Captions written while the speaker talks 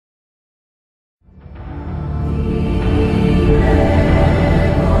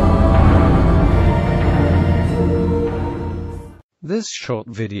This short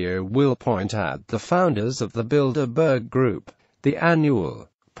video will point at the founders of the Bilderberg Group, the annual,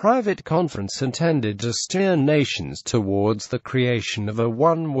 private conference intended to steer nations towards the creation of a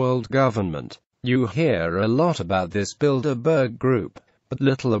one-world government. You hear a lot about this Bilderberg Group, but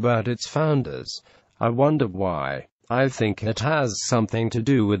little about its founders. I wonder why. I think it has something to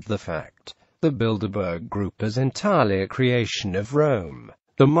do with the fact the Bilderberg Group is entirely a creation of Rome.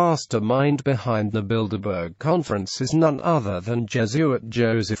 The mastermind behind the Bilderberg Conference is none other than Jesuit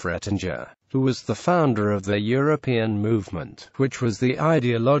Joseph Ratzinger, who was the founder of the European movement, which was the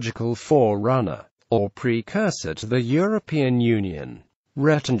ideological forerunner, or precursor to the European Union.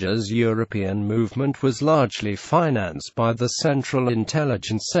 Ratzinger's European movement was largely financed by the Central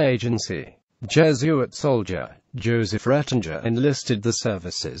Intelligence Agency. Jesuit soldier Joseph Ratzinger enlisted the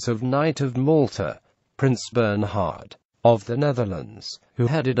services of Knight of Malta, Prince Bernhard of the Netherlands, who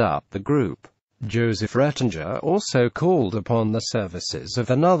headed up the group. Joseph Ratzinger also called upon the services of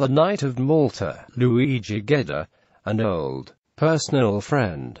another Knight of Malta, Luigi Gedda, an old personal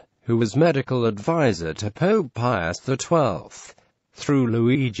friend, who was medical advisor to Pope Pius XII. Through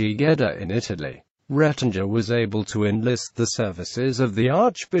Luigi Gedda in Italy, Ratzinger was able to enlist the services of the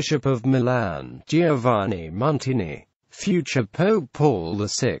Archbishop of Milan, Giovanni Montini, future Pope Paul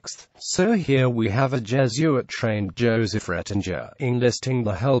VI. So here we have a Jesuit-trained Joseph Ratzinger enlisting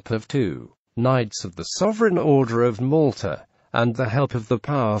the help of two Knights of the Sovereign Order of Malta, and the help of the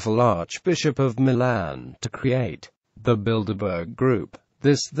powerful Archbishop of Milan to create the Bilderberg Group.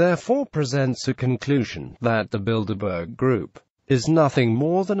 This therefore presents a conclusion that the Bilderberg Group is nothing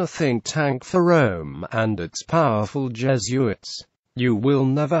more than a think tank for Rome and its powerful Jesuits. You will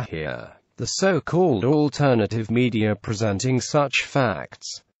never hear the so-called alternative media presenting such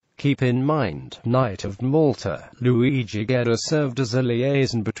facts. Keep in mind, Knight of Malta, Luigi Gedda served as a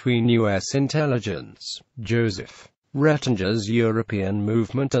liaison between U.S. intelligence, Joseph Ratzinger's European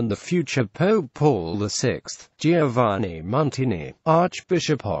movement and the future Pope Paul VI, Giovanni Montini,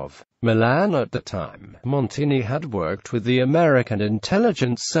 Archbishop of Milan at the time. Montini had worked with the American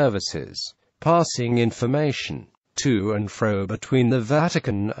intelligence services, passing information to and fro between the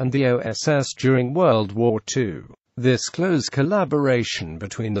Vatican and the OSS during World War II. This close collaboration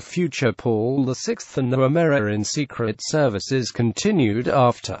between the future Paul VI and the American secret services continued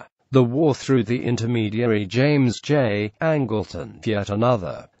after the war through the intermediary James J. Angleton, yet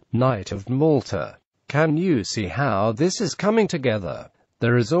another Knight of Malta. Can you see how this is coming together?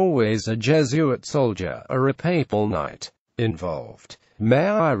 There is always a Jesuit soldier or a papal knight involved. May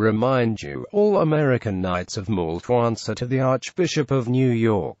I remind you, all American Knights of Malta answer to the Archbishop of New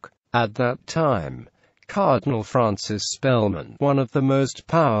York. At that time, Cardinal Francis Spellman, one of the most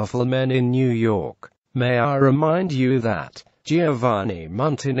powerful men in New York. May I remind you that Giovanni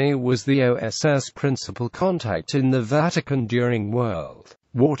Montini was the OSS principal contact in the Vatican during World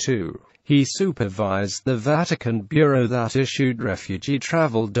War II. He supervised the Vatican bureau that issued refugee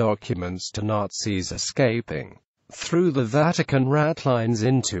travel documents to Nazis escaping through the Vatican ratlines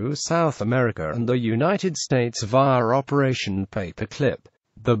into South America and the United States via Operation Paperclip.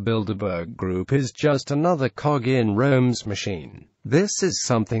 The Bilderberg Group is just another cog in Rome's machine. This is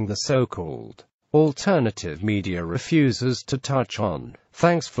something the so-called alternative media refuses to touch on.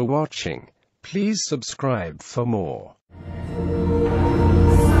 Thanks for watching. Please subscribe for more.